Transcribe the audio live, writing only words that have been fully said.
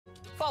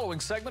following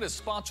segment is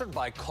sponsored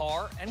by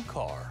Carr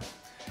Carr.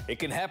 It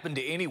can happen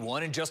to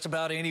anyone and just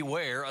about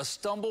anywhere. A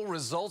stumble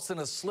results in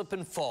a slip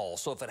and fall.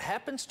 So if it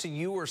happens to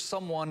you or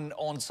someone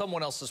on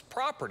someone else's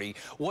property,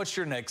 what's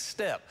your next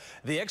step?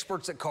 The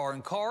experts at Carr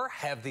Carr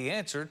have the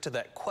answer to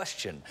that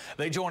question.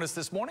 They join us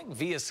this morning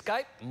via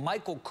Skype.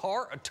 Michael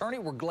Carr, attorney,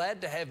 we're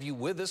glad to have you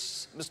with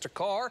us, Mr.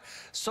 Carr.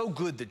 So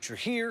good that you're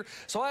here.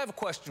 So I have a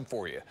question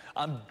for you.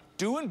 I'm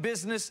doing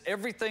business,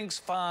 everything's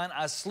fine.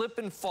 I slip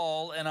and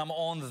fall and I'm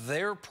on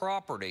their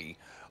property.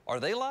 Are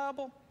they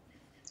liable?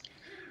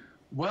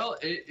 Well,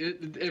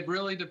 it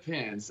really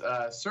depends.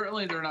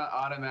 Certainly, they're not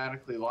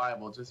automatically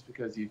liable just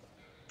because you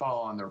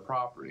fall on their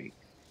property.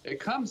 It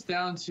comes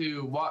down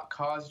to what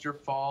caused your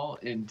fall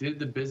and did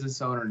the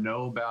business owner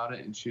know about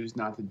it and choose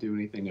not to do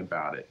anything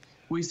about it.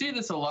 We see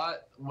this a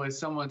lot when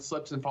someone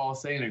slips and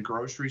falls, say, in a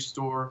grocery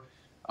store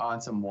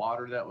on some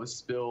water that was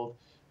spilled.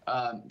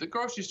 The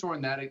grocery store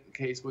in that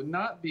case would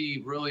not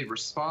be really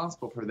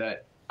responsible for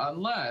that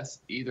unless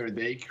either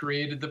they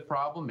created the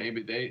problem,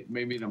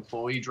 maybe an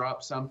employee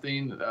dropped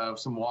something,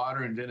 some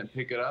water and didn't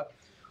pick it up,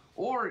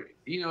 or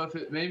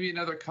if maybe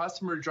another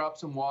customer dropped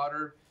some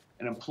water,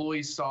 an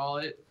employee saw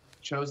it,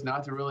 chose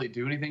not to really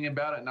do anything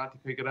about it, not to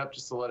pick it up,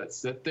 just to let it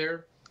sit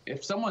there.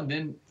 If someone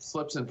then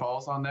slips and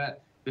falls on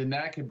that, then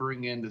that could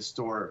bring in the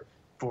store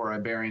for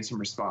bearing some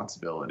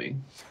responsibility.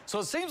 So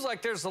it seems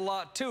like there's a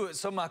lot to it.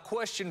 So my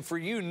question for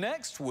you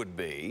next would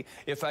be,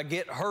 if I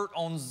get hurt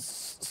on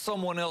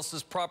someone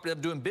else's property I'm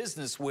doing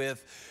business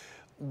with,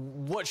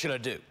 what should I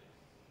do?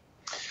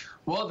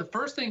 Well, the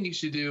first thing you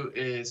should do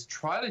is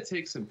try to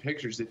take some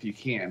pictures if you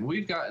can.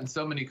 We've gotten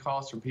so many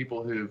calls from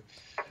people who've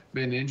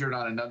been injured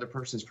on another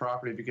person's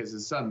property because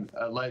of some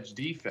alleged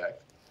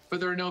defect, but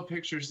there are no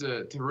pictures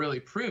to really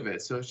prove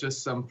it. So it's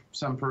just some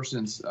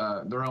person's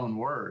their own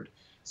word.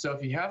 So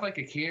if you have like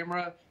a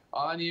camera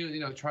on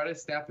you, try to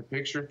snap a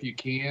picture if you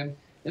can.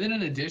 And then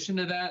in addition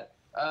to that,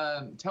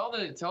 tell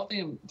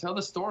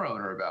the store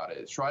owner about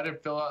it. Try to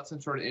fill out some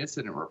sort of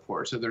incident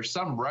report so there's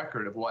some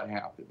record of what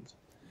happened.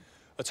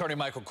 Attorney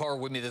Michael Carr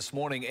with me this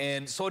morning.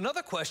 And so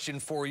another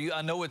question for you.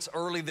 I know it's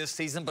early this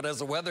season, but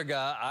as a weather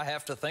guy, I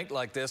have to think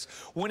like this.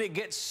 When it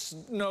gets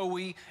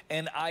snowy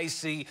and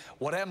icy,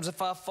 what happens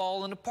if I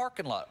fall in the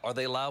parking lot? Are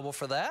they liable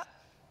for that?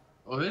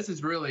 Well, this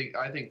is really,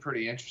 I think,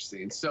 pretty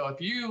interesting. So if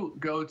you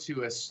go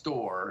to a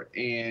store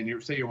and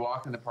you're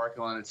walking the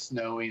parking lot, it's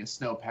snowy and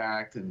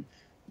snow-packed, and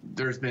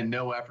there's been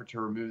no effort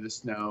to remove the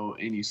snow,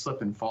 and you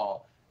slip and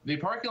fall, the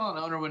parking lot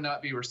owner would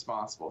not be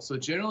responsible. So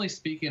generally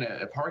speaking,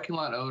 a parking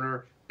lot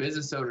owner,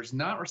 business owner, is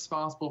not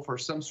responsible for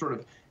some sort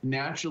of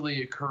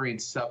naturally occurring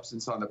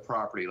substance on the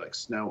property like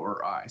snow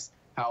or ice.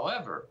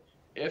 However,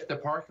 if the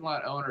parking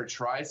lot owner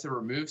tries to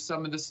remove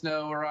some of the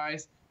snow or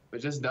ice,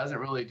 but just doesn't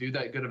really do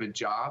that good of a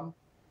job,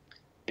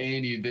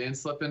 and you then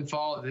slip and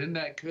fall, then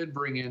that could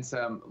bring in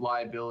some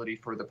liability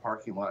for the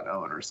parking lot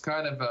owners.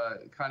 Kind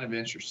of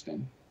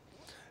interesting.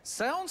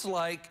 Sounds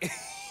like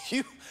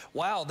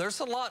wow,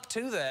 there's a lot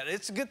to that.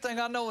 It's a good thing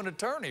I know an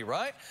attorney,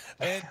 right?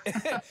 And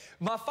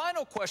my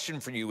final question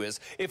for you is,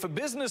 if a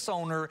business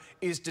owner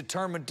is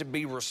determined to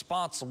be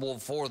responsible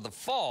for the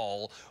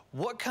fall,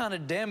 what kind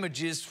of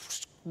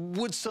damages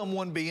would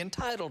someone be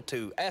entitled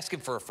to? Asking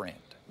for a friend,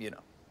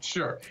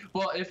 Sure.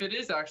 Well, if it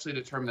is actually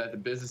determined that the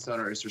business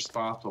owner is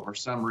responsible for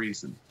some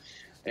reason,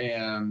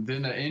 and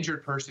then the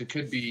injured person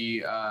could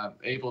be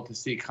able to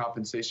seek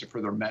compensation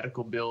for their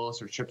medical bills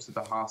or trips to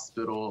the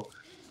hospital.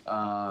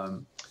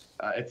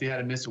 If they had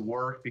to miss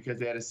work because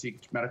they had to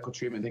seek medical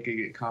treatment, they could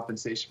get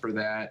compensation for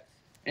that.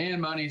 And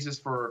money is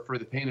just for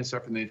the pain and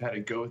suffering they've had to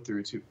go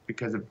through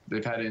because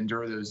they've had to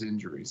endure those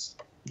injuries.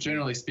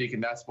 Generally speaking,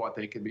 that's what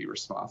they could be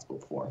responsible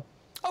for.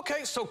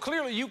 Okay, so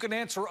clearly you can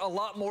answer a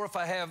lot more if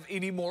I have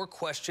any more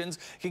questions.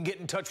 Can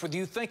get in touch with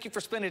you. Thank you for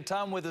spending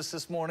time with us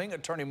this morning,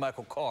 Attorney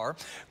Michael Carr.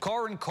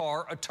 Carr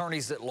Carr,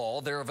 attorneys at law.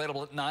 They're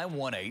available at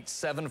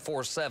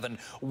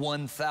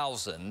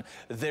 918-747-1000.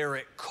 They're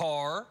at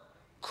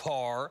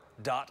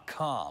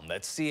carcarr.com.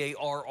 That's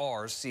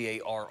CARR,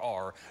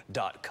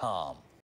 CARR.com.